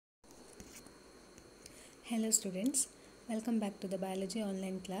Hello students, welcome back to the biology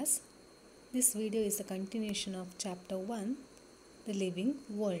online class. This video is a continuation of chapter 1, the living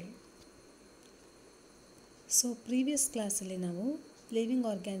world. So previous class alli ನಾವು living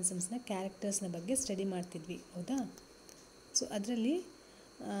organisms ನ characters ನ ಬಗ್ಗೆ study ಮಾಡ್ತಿದ್ವಿ ಹೌದಾ. So ಅದರಲ್ಲಿ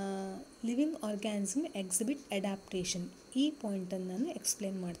living organism exhibit adaptation ಈ point ಅನ್ನು ನಾನು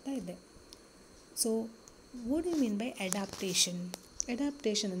ಎಕ್ಸ್ಪ್ಲೇನ್ ಮಾಡ್ತಾ ಇದ್ದೆ. So what do you mean by adaptation?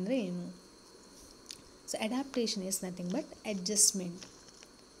 Adaptation ಅಂದರೆ ಏನು? So adaptation is nothing but adjustment.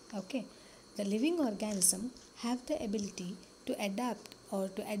 Okay, the living organism have the ability to adapt or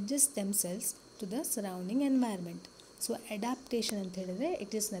to adjust themselves to the surrounding environment. So adaptation ಅಂತ ಹೇಳಿದ್ರೆ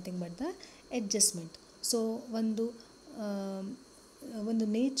it is nothing but the adjustment. So ಒಂದು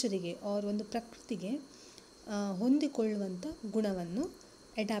ನೇಚರಿಗೆ R ಒಂದು ಪ್ರಕೃತಿಗೆ ಹೊಂದಿಕೊಳ್ಳುವಂಥ ಗುಣವನ್ನು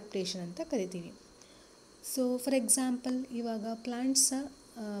adaptation ಅಂತ ಕರಿತೀವಿ. So for example ಇವಾಗ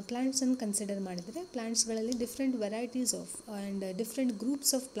ಪ್ಲಾಂಟ್ಸನ್ನು consider ಮಾಡಿದರೆ ಪ್ಲಾಂಟ್ಸ್ಗಳಲ್ಲಿ different varieties of and different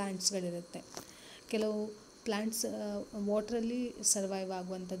groups of ಪ್ಲಾಂಟ್ಸ್ಗಳಿರುತ್ತೆ. ಕೆಲವು ಪ್ಲಾಂಟ್ಸ್ ವಾಟ್ರಲ್ಲಿ ಸರ್ವೈವ್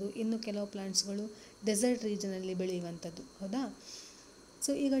ಆಗುವಂಥದ್ದು, ಇನ್ನು ಕೆಲವು ಪ್ಲಾಂಟ್ಸ್ಗಳು ಡೆಸರ್ಟ್ ರೀಜನಲ್ಲಿ ಬೆಳೆಯುವಂಥದ್ದು ಹೌದಾ.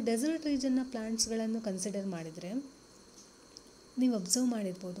 ಸೊ ಈಗ ಡೆಸರ್ಟ್ ರೀಜನ್ನ ಪ್ಲಾಂಟ್ಸ್ಗಳನ್ನು ಕನ್ಸಿಡರ್ ಮಾಡಿದರೆ ನೀವು ಅಬ್ಸರ್ವ್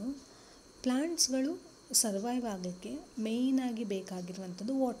ಮಾಡಿರ್ಬೋದು, ಪ್ಲಾಂಟ್ಸ್ಗಳು ಸರ್ವೈವ್ ಆಗಲಿಕ್ಕೆ ಮೇಯ್ನಾಗಿ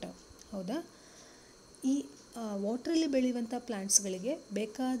ಬೇಕಾಗಿರುವಂಥದ್ದು ವಾಟರ್ ಹೌದಾ. ಈ ವಾಟ್ರಲ್ಲಿ ಬೆಳೆಯುವಂಥ ಪ್ಲಾಂಟ್ಸ್ಗಳಿಗೆ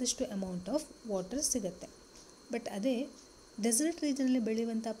ಬೇಕಾದಷ್ಟು ಅಮೌಂಟ್ ಆಫ್ ವಾಟರ್ ಸಿಗುತ್ತೆ. ಬಟ್ ಅದೇ ಡೆಸರ್ಟ್ ರೀಜನಲ್ಲಿ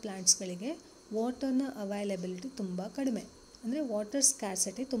ಬೆಳೆಯುವಂಥ ಪ್ಲಾಂಟ್ಸ್ಗಳಿಗೆ ವಾಟರ್ನ ಅವೈಲಬಿಲಿಟಿ ತುಂಬ ಕಡಿಮೆ, ಅಂದರೆ ವಾಟರ್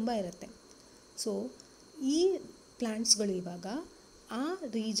ಸ್ಕ್ಯಾರ್ಸಿಟಿ ತುಂಬ ಇರುತ್ತೆ. ಸೊ ಈ ಪ್ಲಾಂಟ್ಸ್ಗಳು ಇವಾಗ ಆ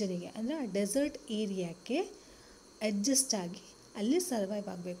ರೀಜನಿಗೆ ಅಂದರೆ ಆ ಡೆಸರ್ಟ್ ಏರಿಯಾಕ್ಕೆ ಅಡ್ಜಸ್ಟ್ ಆಗಿ ಅಲ್ಲಿ ಸರ್ವೈವ್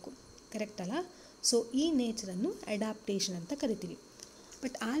ಆಗಬೇಕು, ಕರೆಕ್ಟ್ ಅಲ್ಲ. ಸೊ ಈ ನೇಚರನ್ನು ಅಡ್ಯಾಪ್ಟೇಷನ್ ಅಂತ ಕರಿತೀವಿ.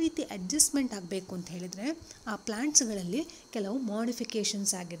 ಬಟ್ ಆ ರೀತಿ ಅಡ್ಜಸ್ಟ್ಮೆಂಟ್ ಆಗಬೇಕು ಅಂತ ಹೇಳಿದರೆ ಆ ಪ್ಲಾಂಟ್ಸ್ಗಳಲ್ಲಿ ಕೆಲವು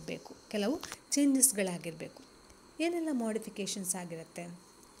ಮಾಡಿಫಿಕೇಷನ್ಸ್ ಆಗಿರಬೇಕು, ಕೆಲವು ಚೇಂಜಸ್ಗಳಾಗಿರಬೇಕು. ಏನೆಲ್ಲ ಮಾಡಿಫಿಕೇಷನ್ಸ್ ಆಗಿರುತ್ತೆ?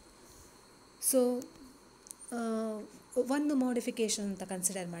 ಸೊ ಒಂದು ಮಾಡಿಫಿಕೇಷನ್ ಅಂತ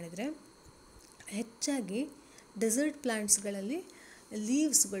ಕನ್ಸಿಡರ್ ಮಾಡಿದರೆ ಹೆಚ್ಚಾಗಿ ಡೆಸರ್ಟ್ ಪ್ಲಾಂಟ್ಸ್ಗಳಲ್ಲಿ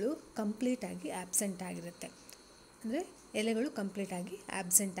ಲೀವ್ಸ್ಗಳು ಕಂಪ್ಲೀಟಾಗಿ ಆ್ಯಬ್ಸೆಂಟ್ ಆಗಿರುತ್ತೆ, ಅಂದರೆ ಎಲೆಗಳು ಕಂಪ್ಲೀಟಾಗಿ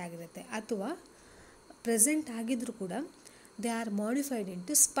ಆ್ಯಬ್ಸೆಂಟ್ ಆಗಿರುತ್ತೆ. ಅಥವಾ ಪ್ರೆಸೆಂಟ್ ಆಗಿದ್ದರೂ ಕೂಡ they are modified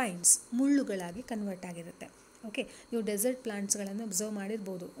into spines, ಮುಳ್ಳುಗಳಾಗಿ convert ಆಗಿರುತ್ತೆ. ಓಕೆ, ನೀವು ಡೆಸರ್ಟ್ ಪ್ಲಾಂಟ್ಸ್ಗಳನ್ನು ಅಬ್ಸರ್ವ್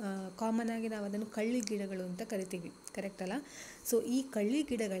ಮಾಡಿರ್ಬೋದು. ಕಾಮನ್ ಆಗಿ ನಾವು ಅದನ್ನು ಕಳ್ಳಿ ಗಿಡಗಳು ಅಂತ ಕರಿತೀವಿ, ಕರೆಕ್ಟ್ ಅಲ್ಲ. ಸೊ ಈ ಕಳ್ಳಿ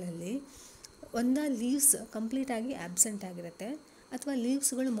ಗಿಡಗಳಲ್ಲಿ ಲೀವ್ಸ್ ಕಂಪ್ಲೀಟಾಗಿ ಆ್ಯಬ್ಸೆಂಟ್ ಆಗಿರುತ್ತೆ, ಅಥವಾ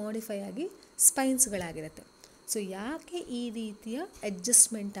ಲೀವ್ಸ್ಗಳು ಮಾಡಿಫೈ ಆಗಿ ಸ್ಪೈನ್ಸ್ಗಳಾಗಿರುತ್ತೆ. ಸೊ ಯಾಕೆ ಈ ರೀತಿಯ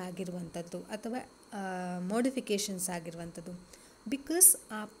ಅಡ್ಜಸ್ಟ್ಮೆಂಟ್ ಆಗಿರುವಂಥದ್ದು ಅಥವಾ ಮಾಡಿಫಿಕೇಷನ್ಸ್ ಆಗಿರುವಂಥದ್ದು? ಬಿಕಾಸ್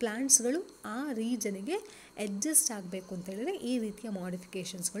ಆ ಪ್ಲಾಂಟ್ಸ್ಗಳು ಆ ರೀಜನಿಗೆ ಅಡ್ಜಸ್ಟ್ ಆಗಬೇಕು ಅಂತ ಹೇಳಿದ್ರೆ ಈ ರೀತಿಯ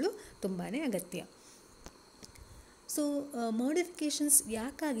ಮಾಡಿಫಿಕೇಷನ್ಸ್ಗಳು ತುಂಬಾ ಅಗತ್ಯ. ಸೊ ಮಾಡಿಫಿಕೇಷನ್ಸ್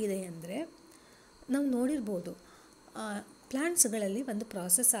ಯಾಕಾಗಿದೆ ಅಂದರೆ ನಾವು ನೋಡಿರ್ಬೋದು, ಪ್ಲಾಂಟ್ಸ್ಗಳಲ್ಲಿ ಒಂದು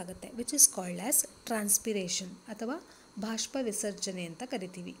ಪ್ರಾಸೆಸ್ ಆಗುತ್ತೆ which is called as transpiration ಅಥವಾ ಬಾಷ್ಪ ವಿಸರ್ಜನೆ ಅಂತ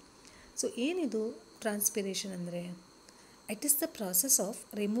ಕರಿತೀವಿ. ಸೊ ಏನಿದು ಟ್ರಾನ್ಸ್ಪಿರೇಷನ್ ಅಂದರೆ? It is the process of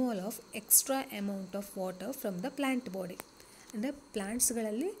removal of extra amount of water from the plant body. ಅಂದರೆ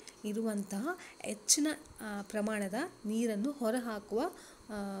ಪ್ಲಾಂಟ್ಸ್ಗಳಲ್ಲಿ ಇರುವಂತಹ ಹೆಚ್ಚಿನ ಪ್ರಮಾಣದ ನೀರನ್ನು ಹೊರಹಾಕುವ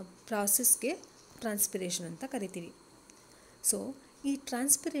ಪ್ರಾಸೆಸ್ಗೆ ಟ್ರಾನ್ಸ್ಪಿರೇಷನ್ ಅಂತ ಕರಿತೀವಿ. ಸೊ ಈ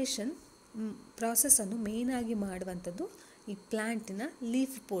ಟ್ರಾನ್ಸ್ಪಿರೇಷನ್ ಪ್ರಾಸೆಸ್ಸನ್ನು ಮೇಯ್ನಾಗಿ ಮಾಡುವಂಥದ್ದು ಈ ಪ್ಲ್ಯಾಂಟಿನ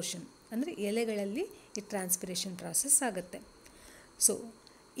ಲೀಫ್ ಪೋರ್ಷನ್, ಅಂದರೆ ಎಲೆಗಳಲ್ಲಿ ಈ ಟ್ರಾನ್ಸ್ಪಿರೇಷನ್ ಪ್ರಾಸೆಸ್ ಆಗುತ್ತೆ. ಸೊ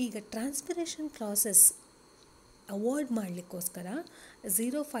ಈಗ ಟ್ರಾನ್ಸ್ಪಿರೇಷನ್ ಪ್ರಾಸೆಸ್ ಅವಾಯ್ಡ್ ಮಾಡಲಿಕ್ಕೋಸ್ಕರ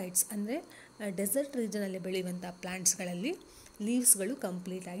ಝೀರೋಫೈಟ್ಸ್ ಅಂದರೆ ಡೆಸರ್ಟ್ ರೀಜನಲ್ಲಿ ಬೆಳೆಯುವಂಥ ಪ್ಲಾಂಟ್ಸ್ಗಳಲ್ಲಿ ಲೀವ್ಸ್ಗಳು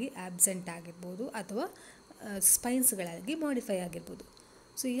ಕಂಪ್ಲೀಟಾಗಿ ಆ್ಯಬ್ಸೆಂಟ್ ಆಗಿರ್ಬೋದು ಅಥವಾ ಸ್ಪೈನ್ಸ್ಗಳಾಗಿ ಮಾಡಿಫೈ ಆಗಿರ್ಬೋದು.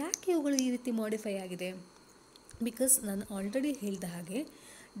 ಸೊ ಯಾಕೆ ಇವುಗಳು ಈ ರೀತಿ ಮಾಡಿಫೈ ಆಗಿದೆ? ಬಿಕಾಸ್ ನಾನು ಆಲ್ರೆಡಿ ಹೇಳಿದ ಹಾಗೆ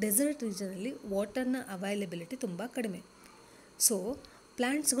ಡೆಸರ್ಟ್ ರೀಜನಲ್ಲಿ ವಾಟರ್ನ ಅವೈಲಬಿಲಿಟಿ ತುಂಬ ಕಡಿಮೆ. ಸೊ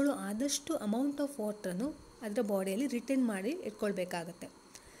ಪ್ಲಾಂಟ್ಸ್ಗಳು ಆದಷ್ಟು ಅಮೌಂಟ್ ಆಫ್ ವಾಟ್ರನ್ನು ಅದರ ಬಾಡಿಯಲ್ಲಿ ರಿಟೈನ್ ಮಾಡಿ ಇಟ್ಕೊಳ್ಬೇಕಾಗತ್ತೆ.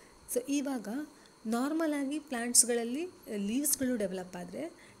 ಸೊ ಇವಾಗ ನಾರ್ಮಲ್ ಆಗಿ ಪ್ಲಾಂಟ್ಸ್ಗಳಲ್ಲಿ ಲೀವ್ಸ್ಗಳು ಡೆವಲಪ್ ಆದರೆ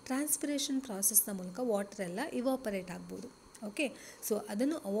ಟ್ರಾನ್ಸ್ಪಿರೇಷನ್ ಪ್ರಾಸೆಸ್ನ ಮೂಲಕ ವಾಟರ್ ಎಲ್ಲ ಇವಾಪರೇಟ್ ಆಗ್ಬೋದು. ಓಕೆ, ಸೊ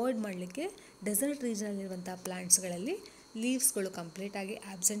ಅದನ್ನು ಅವಾಯ್ಡ್ ಮಾಡಲಿಕ್ಕೆ ಡೆಸರ್ಟ್ ರೀಜನಲ್ಲಿರುವಂಥ ಪ್ಲಾಂಟ್ಸ್ಗಳಲ್ಲಿ ಲೀವ್ಸ್ಗಳು ಕಂಪ್ಲೀಟಾಗಿ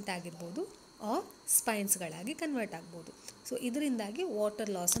ಆ್ಯಬ್ಸೆಂಟ್ ಆಗಿರ್ಬೋದು ಆರ್ ಸ್ಪೈನ್ಸ್ಗಳಾಗಿ ಕನ್ವರ್ಟ್ ಆಗ್ಬೋದು. ಸೊ ಇದರಿಂದಾಗಿ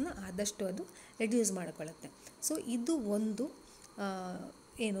ವಾಟರ್ ಲಾಸನ್ನು ಆದಷ್ಟು ಅದು ರೆಡ್ಯೂಸ್ ಮಾಡಿಕೊಳ್ಳುತ್ತೆ. ಸೊ ಇದು ಒಂದು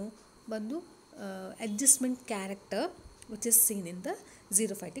adjustment character which is seen in the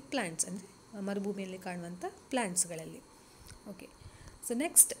ಝೀರೋಫೈಟಿಕ್ plants, ಅಂದರೆ ಮರುಭೂಮಿಯಲ್ಲಿ ಕಾಣುವಂಥ ಪ್ಲಾಂಟ್ಸ್ಗಳಲ್ಲಿ. Okay, so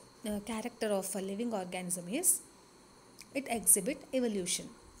next character of a living organism is it exhibit evolution.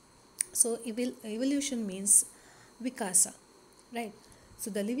 So evolution means vikasa, right? So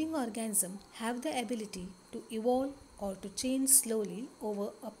the living organism have the ability to evolve or to change slowly over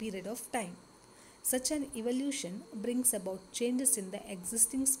a period of time. Such an evolution brings about changes in the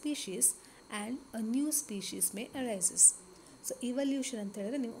existing species and a new species may arises. So evolution ಅಂತ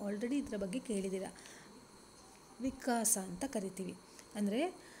ಹೇಳಿದ್ರೆ ನೀವು already ಇದರ ಬಗ್ಗೆ ಕೇಳಿದ್ದೀರ, ವಿಕಾಸ ಅಂತ ಕರಿತೀವಿ. ಅಂದರೆ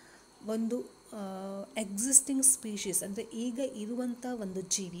ಒಂದು ಎಕ್ಸಿಸ್ಟಿಂಗ್ ಸ್ಪೀಷೀಸ್ ಅಂದರೆ ಈಗ ಇರುವಂಥ ಒಂದು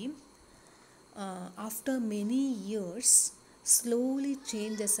ಜೀವಿ after many years slowly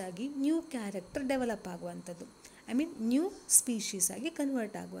changes ಆಗಿ ನ್ಯೂ ಕ್ಯಾರೆಕ್ಟರ್ ಡೆವಲಪ್ ಆಗುವಂಥದ್ದು, ಐ ಮೀನ್ ನ್ಯೂ ಸ್ಪೀಷೀಸ್ ಆಗಿ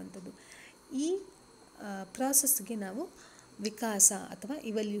ಕನ್ವರ್ಟ್ ಆಗುವಂಥದ್ದು. ಈ ಪ್ರಾಸೆಸ್ಗೆ ನಾವು ವಿಕಾಸ ಅಥವಾ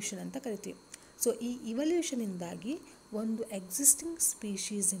ಇವಲ್ಯೂಷನ್ ಅಂತ ಕರಿತೀವಿ. ಸೊ ಈ ಇವಲ್ಯೂಷನಿಂದಾಗಿ ಒಂದು ಎಕ್ಸಿಸ್ಟಿಂಗ್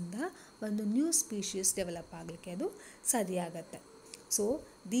ಸ್ಪೀಷೀಸಿಂದ ಒಂದು ನ್ಯೂ ಸ್ಪೀಷೀಸ್ ಡೆವಲಪ್ ಆಗಲಿಕ್ಕೆ ಅದು ಸಾಧ್ಯ ಆಗುತ್ತೆ. So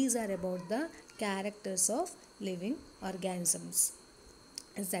these are about the characters of living organisms.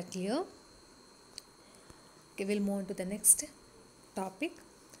 Is that clear? Okay, we'll move on to the next topic,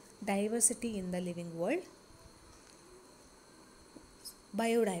 diversity in the living world.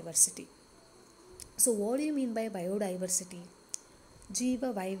 Biodiversity. So what do you mean by biodiversity? ಜೀವ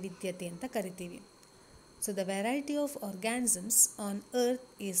ವೈವಿಧ್ಯತೆ ಅಂತ ಕರಿತೀವಿ. So the variety of organisms on earth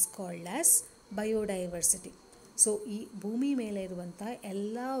is called as biodiversity. So ಈ ಭೂಮಿ ಮೇಲೆ ಇರುವಂಥ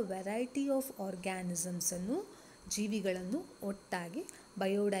ಎಲ್ಲ variety of ಆರ್ಗ್ಯಾನಿಸಮ್ಸನ್ನು, ಜೀವಿಗಳನ್ನು ಒಟ್ಟಾಗಿ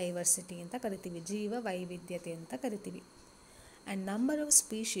ಬಯೋಡೈವರ್ಸಿಟಿ ಅಂತ ಕರಿತೀವಿ, ಜೀವ ವೈವಿಧ್ಯತೆ ಅಂತ ಕರಿತೀವಿ. And number of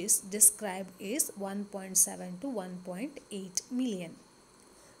species described is 1.7 to 1.8 million.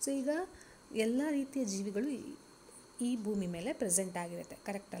 So ಈಗ ಎಲ್ಲ ರೀತಿಯ ಜೀವಿಗಳು ಈ ಭೂಮಿ ಮೇಲೆ ಪ್ರೆಸೆಂಟ್ ಆಗಿರುತ್ತೆ,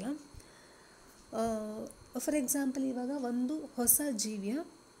 ಕರೆಕ್ಟ್ ಅಲ್ಲ? ಫಾರ್ ಎಕ್ಸಾಂಪಲ್, ಇವಾಗ ಒಂದು ಹೊಸ ಜೀವಿಯ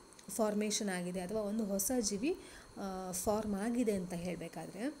ಫಾರ್ಮೇಷನ್ ಆಗಿದೆ ಅಥವಾ ಒಂದು ಹೊಸ ಜೀವಿ ಫಾರ್ಮ್ ಆಗಿದೆ ಅಂತ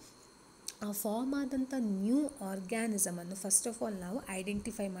ಹೇಳಬೇಕಾದ್ರೆ, ಆ ಫಾರ್ಮ್ ಆದಂಥ ನ್ಯೂ ಆರ್ಗ್ಯಾನಿಸಮನ್ನು ಫಸ್ಟ್ ಆಫ್ ಆಲ್ ನಾವು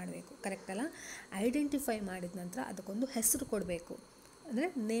ಐಡೆಂಟಿಫೈ ಮಾಡಬೇಕು, ಕರೆಕ್ಟ್ ಅಲ್ಲ? ಐಡೆಂಟಿಫೈ ಮಾಡಿದ ನಂತರ ಅದಕ್ಕೊಂದು ಹೆಸರು ಕೊಡಬೇಕು, ಅಂದರೆ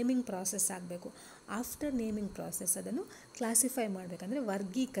ನೇಮಿಂಗ್ ಪ್ರಾಸೆಸ್ ಆಗಬೇಕು. ಆಫ್ಟರ್ ನೇಮಿಂಗ್ ಪ್ರಾಸೆಸ್ ಅದನ್ನು ಕ್ಲಾಸಿಫೈ ಮಾಡಬೇಕಂದ್ರೆ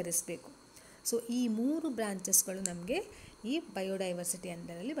ವರ್ಗೀಕರಿಸಬೇಕು. ಸೊ ಈ 3 ಬ್ರಾಂಚಸ್ಗಳು ನಮಗೆ ಈ ಬಯೋಡೈವರ್ಸಿಟಿ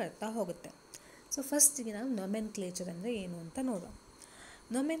ಅಂಡರಲ್ಲಿ ಬರ್ತಾ ಹೋಗುತ್ತೆ. ಸೊ ಫಸ್ಟಿಗೆ ನಾವು ನೊಮೆನ್ಕ್ಲೇಚರ್ ಅಂದರೆ ಏನು ಅಂತ ನೋಡುವ.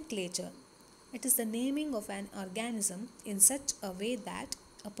 ನೊಮೆನ್ಕ್ಲೇಚರ್, it is the naming of an organism in such a way that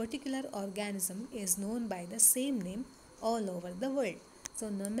a particular organism is known by the same name all over the world. So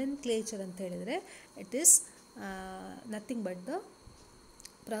nomenclature ಅಂತ ಹೇಳಿದರೆ it is nothing but the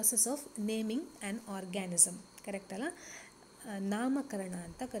process of naming an organism, correct ಅಲ್ಲ? ನಾಮಕರಣ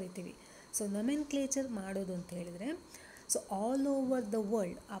ಅಂತ ಕರಿತೀವಿ. So nomenclature ಮಾಡೋದು ಅಂತ ಹೇಳಿದರೆ, so all over the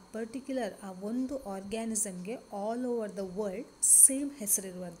world ಆ ಪರ್ಟಿಕ್ಯುಲರ್ ಆ ಒಂದು ಆರ್ಗ್ಯಾನಿಸಮ್ಗೆ all over the world same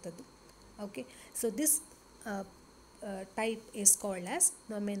ಹೆಸರಿರುವಂಥದ್ದು. Okay, so this type is called as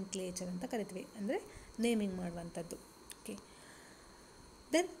ನೊಮೆನ್ಕ್ಲೇಚರ್ ಅಂತ ಕರಿತೀವಿ, ಅಂದರೆ ನೇಮಿಂಗ್ ಮಾಡುವಂಥದ್ದು. Okay,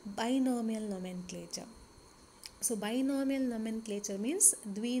 then binomial ನೊಮೆನ್ಕ್ಲೇಚರ್. So binomial ನೊಮೆನ್ಕ್ಲೇಚರ್ means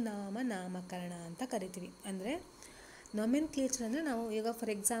ದ್ವಿನಾಮ ನಾಮಕರಣ ಅಂತ ಕರಿತೀವಿ. ಅಂದರೆ ನೊಮೆನ್ಕ್ಲೇಚರ್ ಅಂದರೆ ನಾವು ಈಗ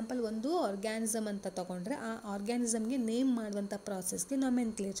ಫಾರ್ ಎಕ್ಸಾಂಪಲ್ ಒಂದು ಆರ್ಗ್ಯಾನಿಸಮ್ ಅಂತ ತೊಗೊಂಡ್ರೆ ಆ ಆರ್ಗ್ಯಾನಿಸಮ್ಗೆ ನೇಮ್ ಮಾಡುವಂಥ ಪ್ರಾಸೆಸ್ಗೆ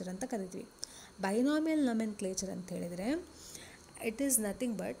ನೊಮೆನ್ಕ್ಲೇಚರ್ ಅಂತ ಕರಿತೀವಿ. ಬೈನಾಮಿಯಲ್ ನೊಮೆನ್ಕ್ಲೇಚರ್ ಅಂತ ಹೇಳಿದರೆ it is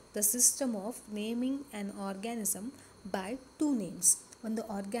nothing but the system of naming an organism by 2 names. ಒಂದು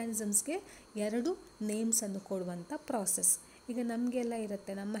ಆರ್ಗ್ಯಾನಿಸಮ್ಸ್ಗೆ 2 ನೇಮ್ಸನ್ನು ಕೊಡುವಂಥ ಪ್ರಾಸೆಸ್. ಈಗ ನಮಗೆಲ್ಲ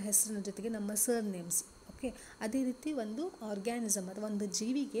ಇರುತ್ತೆ ನಮ್ಮ ಹೆಸರಿನ ಜೊತೆಗೆ ನಮ್ಮ ಸರ್ ನೇಮ್ಸ್. ಓಕೆ, ಅದೇ ರೀತಿ ಒಂದು ಆರ್ಗ್ಯಾನಿಸಮ್ ಅಥವಾ ಒಂದು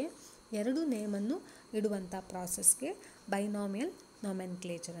ಜೀವಿಗೆ 2 ನೇಮನ್ನು ಇಡುವಂಥ ಪ್ರಾಸೆಸ್ಗೆ ಬೈನಾಮಿಯಲ್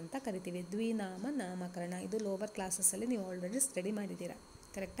ನೊಮೆನ್ಕ್ಲೇಚರ್ ಅಂತ ಕರಿತೀವಿ, ದ್ವಿನಾಮ ನಾಮಕರಣ. ಇದು ಲೋವರ್ ಕ್ಲಾಸಸ್ಸಲ್ಲಿ ನೀವು ಆಲ್ರೆಡಿ ಸ್ಟಡಿ ಮಾಡಿದ್ದೀರಾ,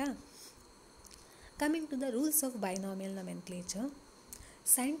 ಕರೆಕ್ಟಾ? Coming to the rules of binomial nomenclature,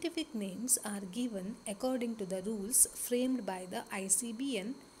 scientific names are given according to the rules framed by the ICBN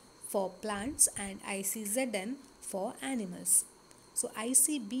for plants and ICZN for animals. So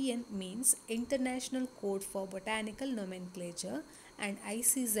ICBN means International Code for Botanical Nomenclature and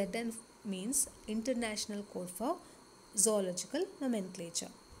ICZN means International Code for Zoological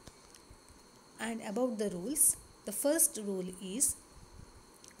Nomenclature. And about the rules, the first rule is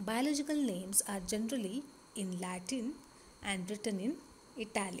biological names are generally in Latin and written in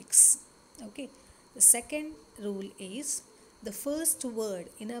italics. Okay. The second rule is the first word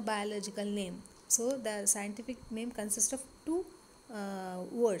in a biological name. So the scientific name consists of 2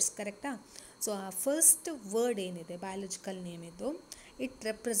 words, correct? So our first word ಏನಿದೆ biological name ಇದು, it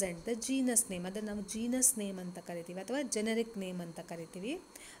represent the genus name. ಅದನ್ನು ನಾವು genus name ಅಂತ ಕರಿತೀವಿ ಅಥವಾ generic name ಅಂತ ಕರಿತೀವಿ.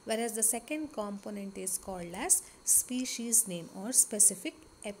 Whereas the second component is called as species name or specific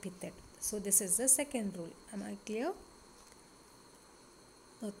epithet. So this is the second rule. Am I clear?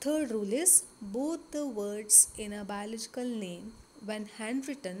 The third rule is both the words in a biological name when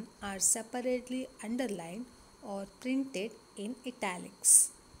handwritten are separately underlined or printed in italics.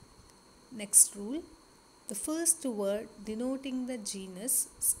 Next rule, the first word denoting the genus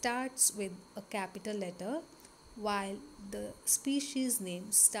starts with a capital letter while the species name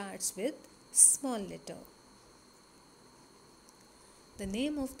starts with small letter. The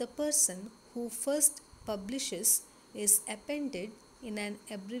name of the person who first publishes is appended in an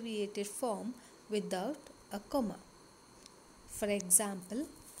abbreviated form without a comma. For example,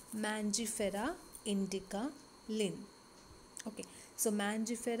 Mangifera indica Lin. Okay, so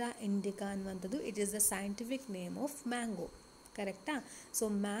Mangifera indica ಅನ್ನುವಂಥದ್ದು it is the scientific name of mango. ಕರೆಕ್ಟಾ? So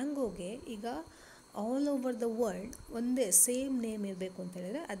ಮ್ಯಾಂಗೋಗೆ ಈಗ all over the world ಒಂದೇ same name ಇರಬೇಕು ಅಂತ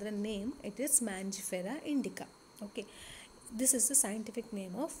ಹೇಳಿದ್ರೆ ಅದರ name it is Mangifera Indica. Okay, this is the scientific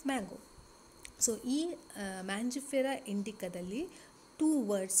name of mango. So ಈ Mangifera ಇಂಡಿಕಾದಲ್ಲಿ 2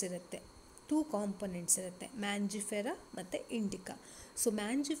 words ಇರುತ್ತೆ, 2 ಕಾಂಪೊನೆಂಟ್ಸ್ ಇರುತ್ತೆ, ಮ್ಯಾಂಜಿಫೆರಾ ಮತ್ತು Indica. So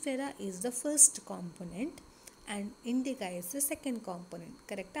Mangifera is the first component and Indica is the second component.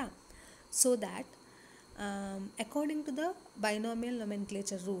 ಕರೆಕ್ಟಾ? So that according to the binomial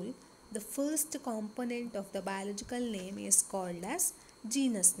nomenclature rule, the first component of the biological name is called as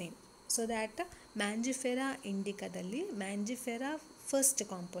genus name. So that Mangifera indica dalli Mangifera first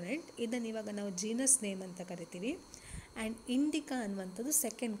component, ಇದನ್ನು ಇವಾಗ ನಾವು genus name ಅಂತ ಕರಿತೀವಿ, and Indica ಅನ್ನುವಂಥದ್ದು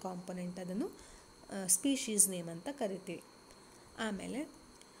second component, ಅದನ್ನು species name ಅಂತ ಕರಿತೀವಿ. ಆಮೇಲೆ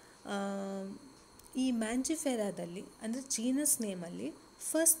ಈ ಮ್ಯಾಂಜಿಫೆರಾದಲ್ಲಿ ಅಂದರೆ ಜೀನಸ್ ನೇಮಲ್ಲಿ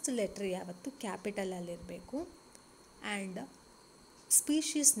ಫಸ್ಟ್ ಲೆಟ್ರ್ ಯಾವತ್ತು ಕ್ಯಾಪಿಟಲಲ್ಲಿರಬೇಕು, and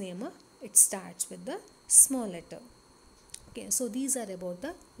species name it starts with the small letter. Okay, so these are about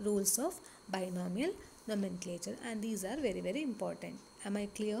the rules of binomial nomenclature and these are very very important. Am I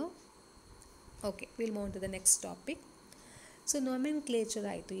clear? Okay, we'll move on to the next topic. So nomenclature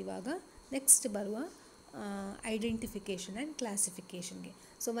ಆಯಿತು. ಇವಾಗ next ಬರುವ identification and ಕ್ಲಾಸಿಫಿಕೇಷನ್ಗೆ.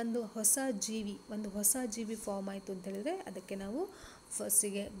 So ಒಂದು ಹೊಸ ಜೀವಿ form ಆಯಿತು ಅಂತ ಹೇಳಿದ್ರೆ ಅದಕ್ಕೆ ನಾವು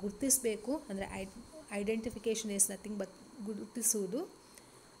ಫಸ್ಟಿಗೆ ಗುರುತಿಸಬೇಕು, ಅಂದರೆ ಐಡೆಂಟಿಫಿಕೇಷನ್ ಈಸ್ ನಥಿಂಗ್ ಬಟ್ ಗುರುತಿಸುವುದು.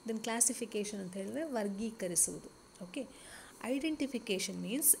 ದೆನ್ ಕ್ಲಾಸಿಫಿಕೇಷನ್ ಅಂತ ಹೇಳಿದ್ರೆ ವರ್ಗೀಕರಿಸುವುದು. Okay, identification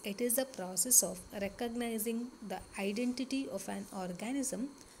means it is the process of recognizing the identity of an organism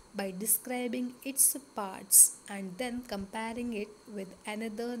by describing its parts and then comparing it with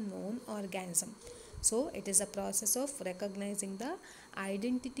another known organism. So it is a process of recognizing the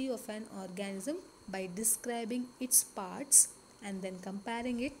identity of an organism by describing its parts and then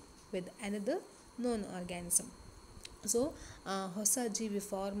comparing it with another known organism. So ಹೊಸ ಜೀವಿ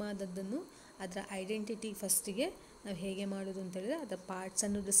form ಆದದ್ದನ್ನು ಅದರ identity ಫಸ್ಟಿಗೆ ನಾವು ಹೇಗೆ ಮಾಡೋದು ಅಂತೇಳಿದ್ರೆ ಅದರ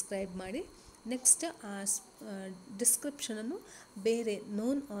ಪಾರ್ಟ್ಸನ್ನು describe ಮಾಡಿ ನೆಕ್ಸ್ಟ್ ಆ ಡಿಸ್ಕ್ರಿಪ್ಷನನ್ನು ಬೇರೆ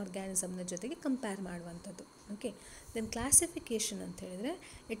ನೋನ್ ಆರ್ಗ್ಯಾನಿಸಮ್ನ ಜೊತೆಗೆ ಕಂಪೇರ್ ಮಾಡುವಂಥದ್ದು. ಓಕೆ, ದೆನ್ ಕ್ಲಾಸಿಫಿಕೇಷನ್ ಅಂತ ಹೇಳಿದರೆ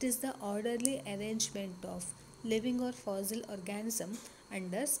it is the orderly arrangement of living R fossil organism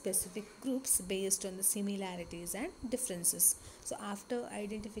under specific groups based on the similarities and differences. So after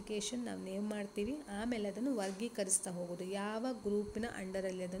identification ನಾವು ನೇಮ್ ಮಾಡ್ತೀವಿ, ಆಮೇಲೆ ಅದನ್ನು ವರ್ಗೀಕರಿಸ್ತಾ ಹೋಗೋದು, ಯಾವ ಗ್ರೂಪಿನ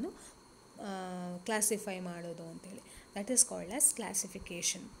ಅಂಡರಲ್ಲಿ ಅದನ್ನು ಕ್ಲಾಸಿಫೈ ಮಾಡೋದು ಅಂತೇಳಿ. That is called as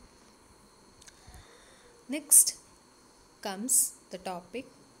classification. Next comes the topic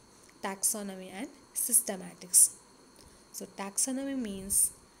taxonomy and systematics. So taxonomy means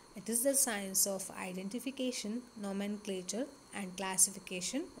it is the science of identification, nomenclature and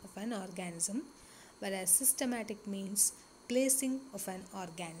classification of an organism, whereas systematic means placing of an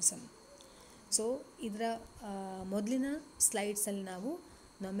organism. So ಇದರ ಮೊದಲಿನ ಸ್ಲೈಡ್ಸಲ್ಲಿ ನಾವು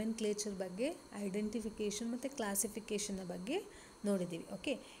ನೊಮೆನ್ಕ್ಲೇಚರ್ ಬಗ್ಗೆ, identification ಮತ್ತು ಕ್ಲಾಸಿಫಿಕೇಷನ್ನ ಬಗ್ಗೆ ನೋಡಿದ್ದೀವಿ.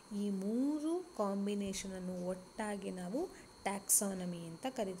 Okay, ಈ 3 ಕಾಂಬಿನೇಷನನ್ನು ಒಟ್ಟಾಗಿ ನಾವು ಟ್ಯಾಕ್ಸಾನಮಿ ಅಂತ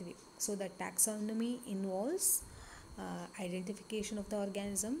ಕರಿತೀವಿ. So the taxonomy involves identification of the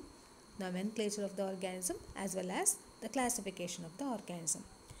organism, nomenclature of the organism as well as the classification of the organism.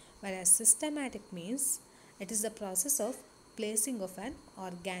 Whereas systematic means it is the process of placing of an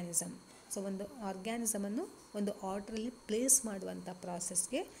organism. So ಒಂದು ಆರ್ಗ್ಯಾನಿಸಮನ್ನು ಒಂದು ಆರ್ಡ್ರಲ್ಲಿ place ಮಾಡುವಂಥ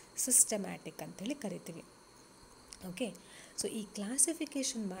ಪ್ರಾಸೆಸ್ಗೆ systematic ಅಂತೇಳಿ ಕರಿತೀವಿ. Okay, so ಈ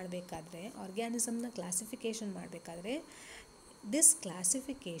classification ಮಾಡಬೇಕಾದ್ರೆ, ಆರ್ಗ್ಯಾನಿಸಮ್ನ classification ಮಾಡಬೇಕಾದ್ರೆ this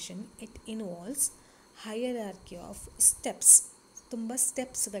classification it involves ಹೈಯರಾರ್ಕಿ of steps. ತುಂಬ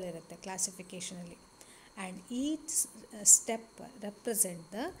ಸ್ಟೆಪ್ಸ್ಗಳಿರುತ್ತೆ ಕ್ಲಾಸಿಫಿಕೇಷನಲ್ಲಿ, and each step represent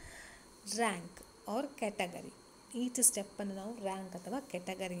the rank R category. Each ಸ್ಟೆಪ್ಪನ್ನು ನಾವು ರ್ಯಾಂಕ್ ಅಥವಾ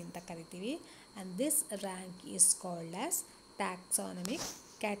ಕ್ಯಾಟಗರಿ ಅಂತ ಕರಿತೀವಿ, and this rank is called as ಟ್ಯಾಕ್ಸಾನಮಿಕ್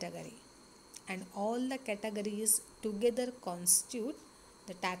category, and all the categories together constitute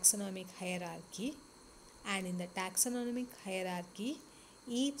the ಟ್ಯಾಕ್ಸಾನಮಿಕ್ ಹೈಯರಾರ್ಕಿ, and in the ಟ್ಯಾಕ್ಸಾನಮಿಕ್ ಹೈಯರಾರ್ಕಿ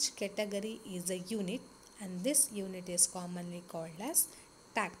each category is a unit and this unit is commonly called as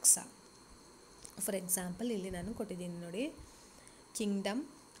taxa. For example, ಇಲ್ಲಿ ನಾನು ಕೊಟ್ಟಿದ್ದೀನಿ ನೋಡಿ, Kingdom,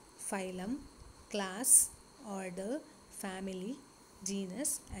 phylum, class, order, family,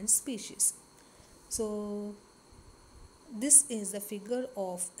 genus and species. So this is the figure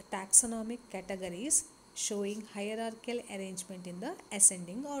of taxonomic categories showing hierarchical arrangement in the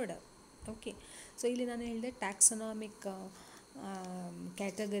ascending order. Okay, so ಇಲ್ಲಿ ನಾನು ಹೇಳಿದೆ ಟ್ಯಾಕ್ಸನಾಮಿಕ್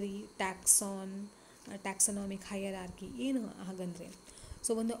category, ಟ್ಯಾಕ್ಸನಾಮಿಕ್ ಹೈಯರಾರ್ಕಿ ಏನು ಹಾಗಂದರೆ,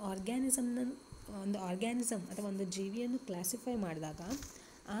 so ಒಂದು organism ಅಥವಾ ಒಂದು ಜೀವಿಯನ್ನು ಕ್ಲಾಸಿಫೈ ಮಾಡಿದಾಗ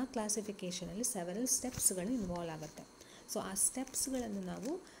ಆ ಕ್ಲಾಸಿಫಿಕೇಷನಲ್ಲಿ ಸೆವೆರಲ್ ಸ್ಟೆಪ್ಸ್ಗಳು ಇನ್ವಾಲ್ವ್ ಆಗುತ್ತೆ. ಸೊ ಆ ಸ್ಟೆಪ್ಸ್ಗಳನ್ನು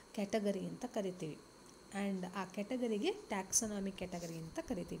ನಾವು ಕ್ಯಾಟಗರಿ ಅಂತ ಕರಿತೀವಿ, ಆ್ಯಂಡ್ ಆ ಕ್ಯಾಟಗರಿಗೆ ಟ್ಯಾಕ್ಸನಾಮಿಕ್ ಕ್ಯಾಟಗರಿ ಅಂತ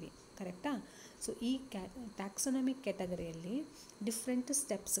ಕರಿತೀವಿ. ಕರೆಕ್ಟಾ? ಸೊ ಈ ಟ್ಯಾಕ್ಸನಾಮಿಕ್ ಕ್ಯಾಟಗರಿಯಲ್ಲಿ ಡಿಫ್ರೆಂಟ್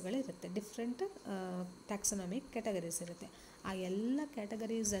ಸ್ಟೆಪ್ಸ್ಗಳಿರುತ್ತೆ, ಡಿಫ್ರೆಂಟ್ ಟ್ಯಾಕ್ಸನಾಮಿಕ್ ಕ್ಯಾಟಗರೀಸ್ ಇರುತ್ತೆ. ಆ ಎಲ್ಲ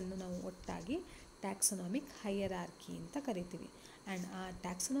ಕ್ಯಾಟಗರೀಸನ್ನು ನಾವು ಒಟ್ಟಾಗಿ ಟ್ಯಾಕ್ಸನಾಮಿಕ್ ಹೈಯರಾರ್ಕಿ ಅಂತ ಕರಿತೀವಿ. ಆ್ಯಂಡ್ ಆ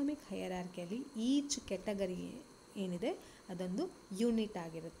ಟ್ಯಾಕ್ಸನಾಮಿಕ್ ಹೈಯರಾರ್ಕಿಯಲ್ಲಿ ಈಚ್ ಕ್ಯಾಟಗರಿ ಏನಿದೆ ಅದೊಂದು ಯೂನಿಟ್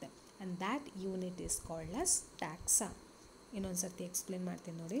ಆಗಿರುತ್ತೆ, and that unit is called as ಟ್ಯಾಕ್ಸಾ. ಇನ್ನೊಂದು ಸರ್ತಿ ಎಕ್ಸ್ಪ್ಲೇನ್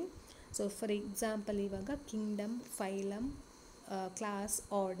ಮಾಡ್ತೀನಿ ನೋಡಿ. ಸೊ ಫಾರ್ ಎಕ್ಸಾಂಪಲ್, ಇವಾಗ Kingdom, phylum, class,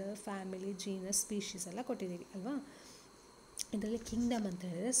 order, family, genus, species ಎಲ್ಲ ಕೊಟ್ಟಿದ್ದೀವಿ ಅಲ್ವಾ. ಇದರಲ್ಲಿ ಕಿಂಗ್ಡಮ್ ಅಂತ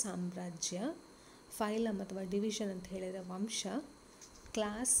ಹೇಳಿದರೆ ಸಾಮ್ರಾಜ್ಯ, ಫೈಲಮ್ ಅಥವಾ ಡಿವಿಷನ್ ಅಂತ ಹೇಳಿದರೆ ವಂಶ,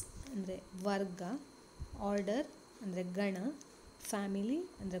 ಕ್ಲಾಸ್ ಅಂದರೆ ವರ್ಗ, ಆರ್ಡರ್ ಅಂದರೆ ಗಣ, ಫ್ಯಾಮಿಲಿ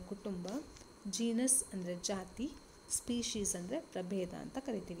ಅಂದರೆ ಕುಟುಂಬ, ಜೀನಸ್ ಅಂದರೆ ಜಾತಿ, ಸ್ಪೀಷೀಸ್ ಅಂದರೆ ಪ್ರಭೇದ ಅಂತ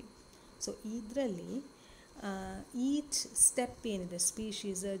ಕರಿತೀವಿ. ಸೊ ಇದರಲ್ಲಿ ಈಚ್ ಸ್ಟೆಪ್ ಏನಿದೆ,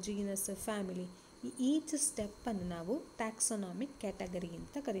 ಸ್ಪೀಷೀಸ್, ಜೀನಸ್, ಫ್ಯಾಮಿಲಿ, ಈಚ್ ಸ್ಟೆಪ್ಪನ್ನು ನಾವು ಟ್ಯಾಕ್ಸನಾಮಿಕ್ ಕ್ಯಾಟಗರಿ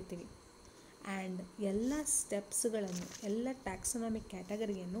ಅಂತ ಕರಿತೀವಿ. ಆ್ಯಂಡ್ ಎಲ್ಲ ಸ್ಟೆಪ್ಸ್ಗಳನ್ನು, ಎಲ್ಲ ಟ್ಯಾಕ್ಸನಾಮಿಕ್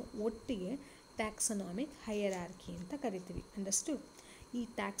ಕ್ಯಾಟಗರಿಯನ್ನು ಒಟ್ಟಿಗೆ ಟ್ಯಾಕ್ಸನಾಮಿಕ್ ಹೈಯರಾರ್ಕಿ ಅಂತ ಕರಿತೀವಿ. ಅಂಡರ್ಸ್ಟುಡ್? ಈ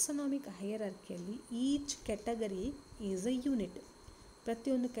ಟ್ಯಾಕ್ಸನಾಮಿಕ್ ಹೈಯರಾರ್ಕಿಯಲ್ಲಿ each category is a unit.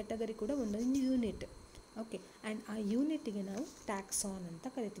 ಪ್ರತಿಯೊಂದು ಕ್ಯಾಟಗರಿ ಕೂಡ ಒಂದೊಂದು ಯೂನಿಟ್. ಓಕೆ, ಆ್ಯಂಡ್ ಆ ಯೂನಿಟಿಗೆ ನಾವು ಟ್ಯಾಕ್ಸಾನ್ ಅಂತ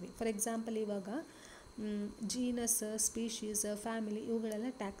ಕರಿತೀವಿ. ಫಾರ್ ಎಕ್ಸಾಂಪಲ್, ಇವಾಗ ಜೀನಸ್, ಸ್ಪೀಷೀಸ್, ಫ್ಯಾಮಿಲಿ ಇವುಗಳೆಲ್ಲ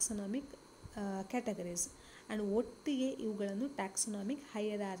ಟ್ಯಾಕ್ಸನಾಮಿಕ್ ಕ್ಯಾಟಗರೀಸ್, ಆ್ಯಂಡ್ ಒಟ್ಟಿಗೆ ಇವುಗಳನ್ನು ಟ್ಯಾಕ್ಸನಾಮಿಕ್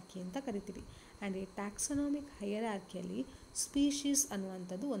ಹೈಯರಾರ್ಕಿ ಅಂತ ಕರಿತೀವಿ. ಆ್ಯಂಡ್ ಈ ಟ್ಯಾಕ್ಸನಾಮಿಕ್ ಹೈಯರಾರ್ಕಿಯಲ್ಲಿ ಸ್ಪೀಷೀಸ್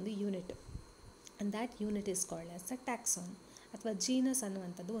ಅನ್ನುವಂಥದ್ದು ಒಂದು unit, and that unit is called as a ಟ್ಯಾಕ್ಸಾನ್. ಅಥವಾ ಜೀನಸ್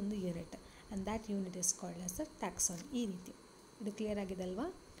ಅನ್ನುವಂಥದ್ದು ಒಂದು unit, and that unit is called as a ಟ್ಯಾಕ್ಸಾನ್. ಈ ರೀತಿ ಇದು ಕ್ಲಿಯರ್ ಆಗಿದೆ ಅಲ್ವಾ?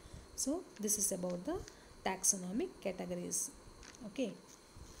 So this is about the ಟ್ಯಾಕ್ಸನಾಮಿಕ್ categories. Okay,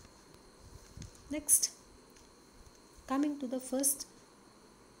 next, coming to the first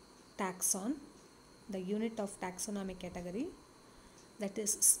taxon, the unit of taxonomic category, that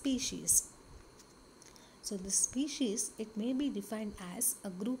is species. So the species, it may be defined as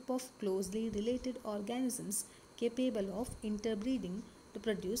a group of closely related organisms capable of interbreeding to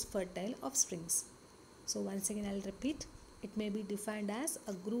produce fertile offsprings. So once again I'll repeat, it may be defined as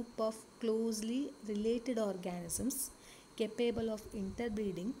a group of closely related organisms capable of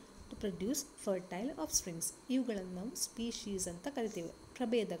interbreeding to produce fertile offsprings. ಇವುಗಳನ್ನು ನಾವು species ಅಂತ ಕರಿತೀವಿ,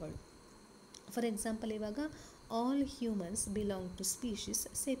 ಪ್ರಭೇದಗಳು. For example, ಇವಾಗ all humans belong to species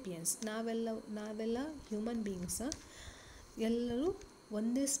sapiens. ನಾವೆಲ್ಲ human beings ಎಲ್ಲರೂ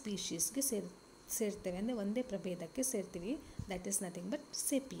ಒಂದೇ ಸ್ಪೀಷೀಸ್ಗೆ ಸೇರ್ತೇವೆ, ಅಂದರೆ ಒಂದೇ ಪ್ರಭೇದಕ್ಕೆ ಸೇರ್ತೀವಿ. That is nothing but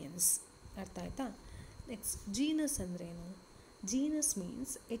sapiens. ಅರ್ಥ ಆಯ್ತಾ? ನೆಕ್ಸ್ಟ್, ಜೀನಸ್ ಅಂದ್ರೇನು? Genus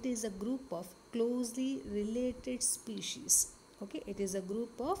means it is a group of closely related species. Okay, it is a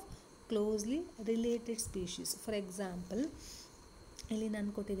group of closely related species. For example, ಇಲ್ಲಿ ನಾನು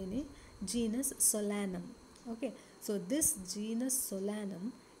ಕೊಟ್ಟಿದ್ದೀನಿ genus Solanum. Okay, so this genus Solanum,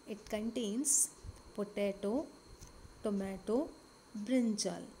 it contains potato, tomato,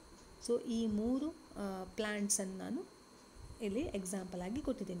 brinjal. So ಈ ಮೂರು ಪ್ಲ್ಯಾಂಟ್ಸನ್ನು ನಾನು ಇಲ್ಲಿ example ಆಗಿ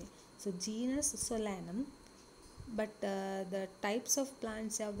ಕೊಟ್ಟಿದ್ದೀನಿ. So genus ಸೊಲ್ಯಾನಮ್, but the types of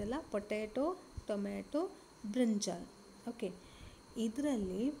plants ಯಾವುದೆಲ್ಲ? Potato, tomato, brinjal. ಓಕೆ,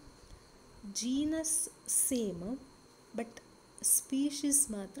 ಇದರಲ್ಲಿ ಜೀನಸ್ ಸೇಮ್, ಬಟ್ ಸ್ಪೀಷೀಸ್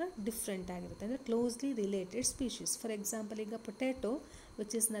ಮಾತ್ರ ಡಿಫ್ರೆಂಟ್ ಆಗಿರುತ್ತೆ, ಅಂದರೆ closely related species. For example, ಈಗ potato,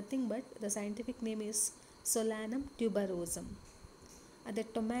 which is nothing but the scientific name is ಸೊಲ್ಯಾನಮ್ ಟ್ಯೂಬರೋಸಮ್. ಅದೇ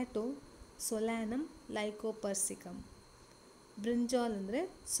tomato, ಸೊಲ್ಯಾನಮ್ ಲೈಕೋಪರ್ಸಿಕಮ್. Brinjal ಅಂದರೆ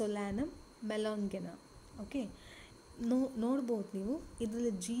ಸೊಲ್ಯಾನಮ್ ಮೆಲಾಂಗೆನಾ. Okay, ನೋಡ್ಬೋದು ನೀವು,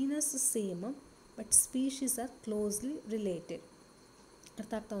 ಇದರಲ್ಲಿ genus same but species R closely related.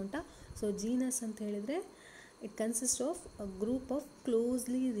 ಅರ್ಥ ಆಗ್ತಾ ಉಂಟಾ? ಸೊ ಜೀನಸ್ ಅಂತ ಹೇಳಿದರೆ it consist of a group of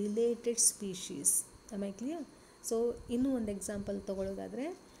closely related species. Am I clear? So ಇನ್ನೂ ಒಂದು example ತೊಗೊಳ್ಳೋದಾದರೆ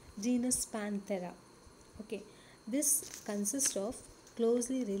genus ಪ್ಯಾಂಥೆರಾ. Okay, this consist of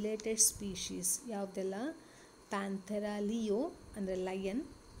closely related species. ಯಾವುದೆಲ್ಲ? ಪ್ಯಾಂಥೆರಾ Leo ಅಂದರೆ lion,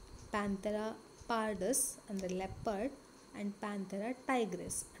 ಪ್ಯಾಂಥೆರಾ ಪಾರ್ಡಸ್ ಅಂದರೆ ಲೆಪರ್ಡ್, ಆ್ಯಂಡ್ ಪ್ಯಾಂಥೆರಾ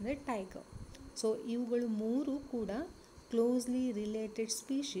ಟೈಗ್ರೆಸ್ ಅಂದರೆ ಟೈಗರ್. ಸೊ ಇವುಗಳು ಮೂರು ಕೂಡ closely related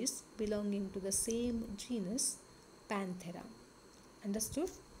species belonging to the same genus ಪ್ಯಾಂಥೆರಾ.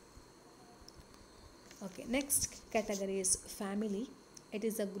 Understood? Okay, next category is family. It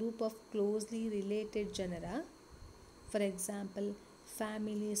is a group of closely related genera. For example,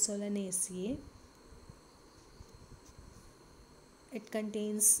 family Solanaceae. It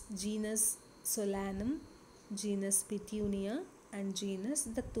contains genus Solanum, genus Petunia and genus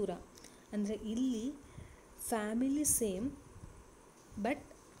Datura. ಅಂದರೆ ಇಲ್ಲಿ family same but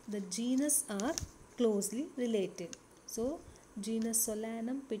the genus are closely related. So genus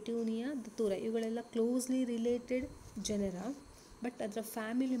Solanum, Petunia, Datura ಇವುಗಳೆಲ್ಲ closely related ಜನರ, but ಅದರ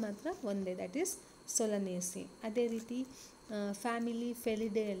family ಮಾತ್ರ ಒಂದೇ, that is Solanaceae. ಅದೇ ರೀತಿ family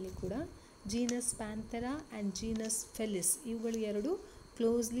ಫೆಲಿಡೆಯಲ್ಲಿ ಕೂಡ genus Panthera and genus Felis ಇವುಗಳು ಎರಡು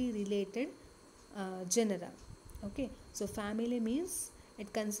ಕ್ಲೋಸ್ಲಿ ರಿಲೇಟೆಡ್ ಜನರ. Okay, so family means it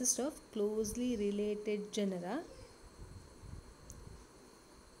consists of closely related genera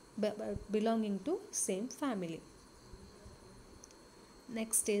belonging to same family.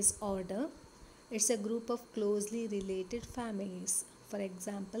 Next is order. It's a group of closely related families. For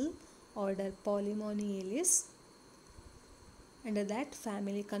example, order Polymoniales, under that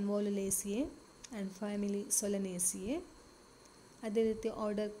family Convolvulaceae and family Solanaceae. ಅದೇ ರೀತಿ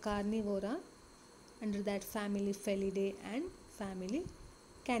order Carnivora, under that family Felidae and family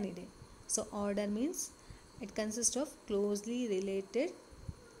Canidae. So order means it consists of closely related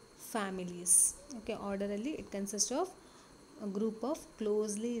families. Okay, order alli it consists of a group of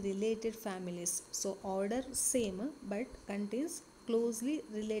closely related families. So order same but contains closely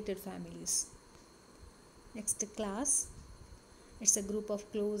related families. Next, class. It's a group of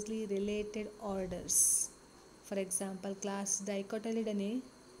closely related orders. For example, class Dicotyledonnae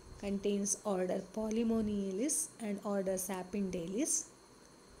contains order Polymonialis and order Sapindalis.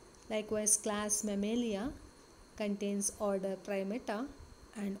 Likewise, class Mammalia contains order Primata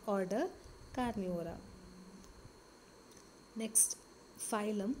and order Carnivora. Next,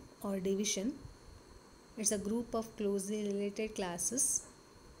 phylum or division. It's a group of closely related classes.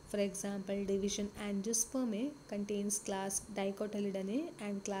 For example, division Angiospermae contains class Dicotyledonnae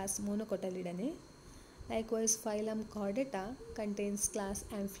and class Monocotyledonnae. Likewise, phylum Chordata contains class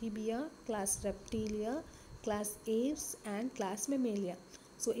Amphibia, class Reptilia, class Aves and class Mammalia.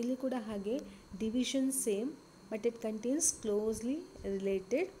 So ಇಲ್ಲಿ ಕೂಡ ಹಾಗೆ division same but it contains closely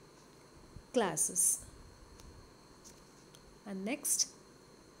related classes. And next,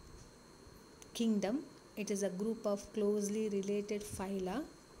 kingdom. It is a group of closely related phyla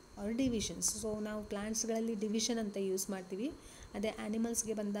or divisions. So ನಾವು ಪ್ಲಾಂಟ್ಸ್ಗಳಲ್ಲಿ division ಅಂತ use ಮಾಡ್ತೀವಿ, ಅದೇ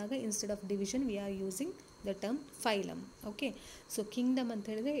ಆ್ಯನಿಮಲ್ಸ್ಗೆ ಬಂದಾಗ instead of division we are using the term phylum. Okay, so Kingdom ಅಂತ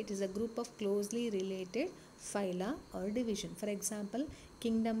ಹೇಳಿದ್ರೆ it is a group of closely related phyla or division. For example,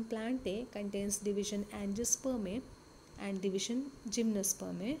 kingdom Plantae contains division Angiospermae and division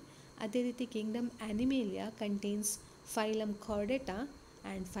Gymnospermae. ಅದೇ ರೀತಿ kingdom Animalia contains phylum Chordata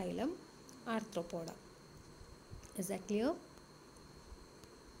and phylum Arthropoda. Is that clear?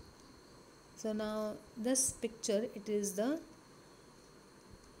 So now this picture, it is the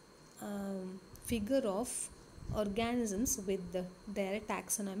figure of organisms with their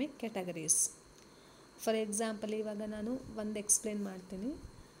taxonomic categories. For example ಇವಾಗ ನಾನು ಒಂದು explain ಮಾಡ್ತೀನಿ,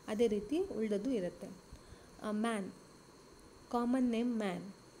 ಅದೇ ರೀತಿ ಉಳಿದದ್ದು ಇರುತ್ತೆ. Man, common name man.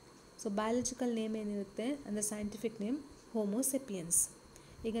 So biological name ಏನಿರುತ್ತೆ ಅಂದರೆ ಸೈಂಟಿಫಿಕ್ ನೇಮ್ ಹೋಮೋಸೆಪಿಯನ್ಸ್.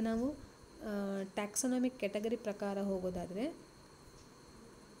 ಈಗ ನಾವು ಟ್ಯಾಕ್ಸೋನಾಮಿಕ್ ಕ್ಯಾಟಗರಿ ಪ್ರಕಾರ ಹೋಗೋದಾದರೆ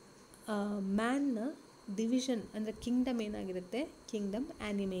ಮ್ಯಾನ್ನ ಡಿವಿಷನ್ ಅಂದರೆ ಕಿಂಗ್ಡಮ್ ಏನಾಗಿರುತ್ತೆ, ಕಿಂಗ್ಡಮ್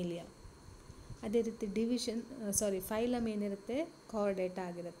ಆ್ಯನಿಮೇಲಿಯಾ. ಅದೇ ರೀತಿ ಫೈಲಮ್ ಏನಿರುತ್ತೆ, ಕಾರ್ಡೇಟಾ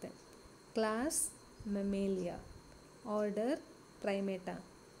ಆಗಿರುತ್ತೆ. Class Mammalia, order Primata,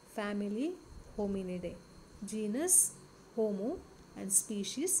 family Hominidae, genus Homo and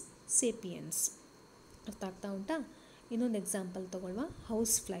species Sapiens. ಅರ್ಥ ಆಗ್ತಾ ಉಂಟಾ? ಇನ್ನೊಂದು example ತೊಗೊಳ್ವಾ,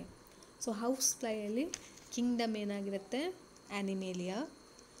 house fly. So house ಫ್ಲೈಯಲ್ಲಿ Kingdom ಏನಾಗಿರುತ್ತೆ, ಆ್ಯನಿಮೇಲಿಯಾ,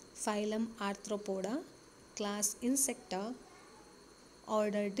 phylum Arthropoda, class ಇನ್ಸೆಕ್ಟಾ,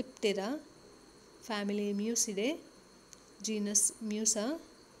 order ಡಿಪ್ಟೆರಾ, family ಮ್ಯೂಸಿಡೆ, genus Musa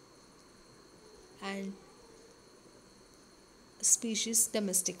and species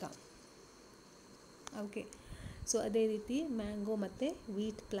Domestica. Okay, so ಅದೇ ರೀತಿ mango ಮತ್ತು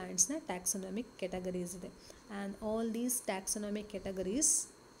wheat ಪ್ಲ್ಯಾಂಟ್ಸ್ನ ಟ್ಯಾಕ್ಸೋನಾಮಿಕ್ categories ಇದೆ. And all these ಟ್ಯಾಕ್ಸೋನಾಮಿಕ್ categories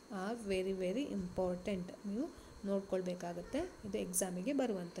are very very important. ನೀವು ನೋಡ್ಕೊಳ್ಬೇಕಾಗತ್ತೆ, ಇದು ಎಕ್ಸಾಮಿಗೆ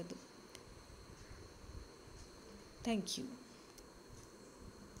ಬರುವಂಥದ್ದು. Thank you.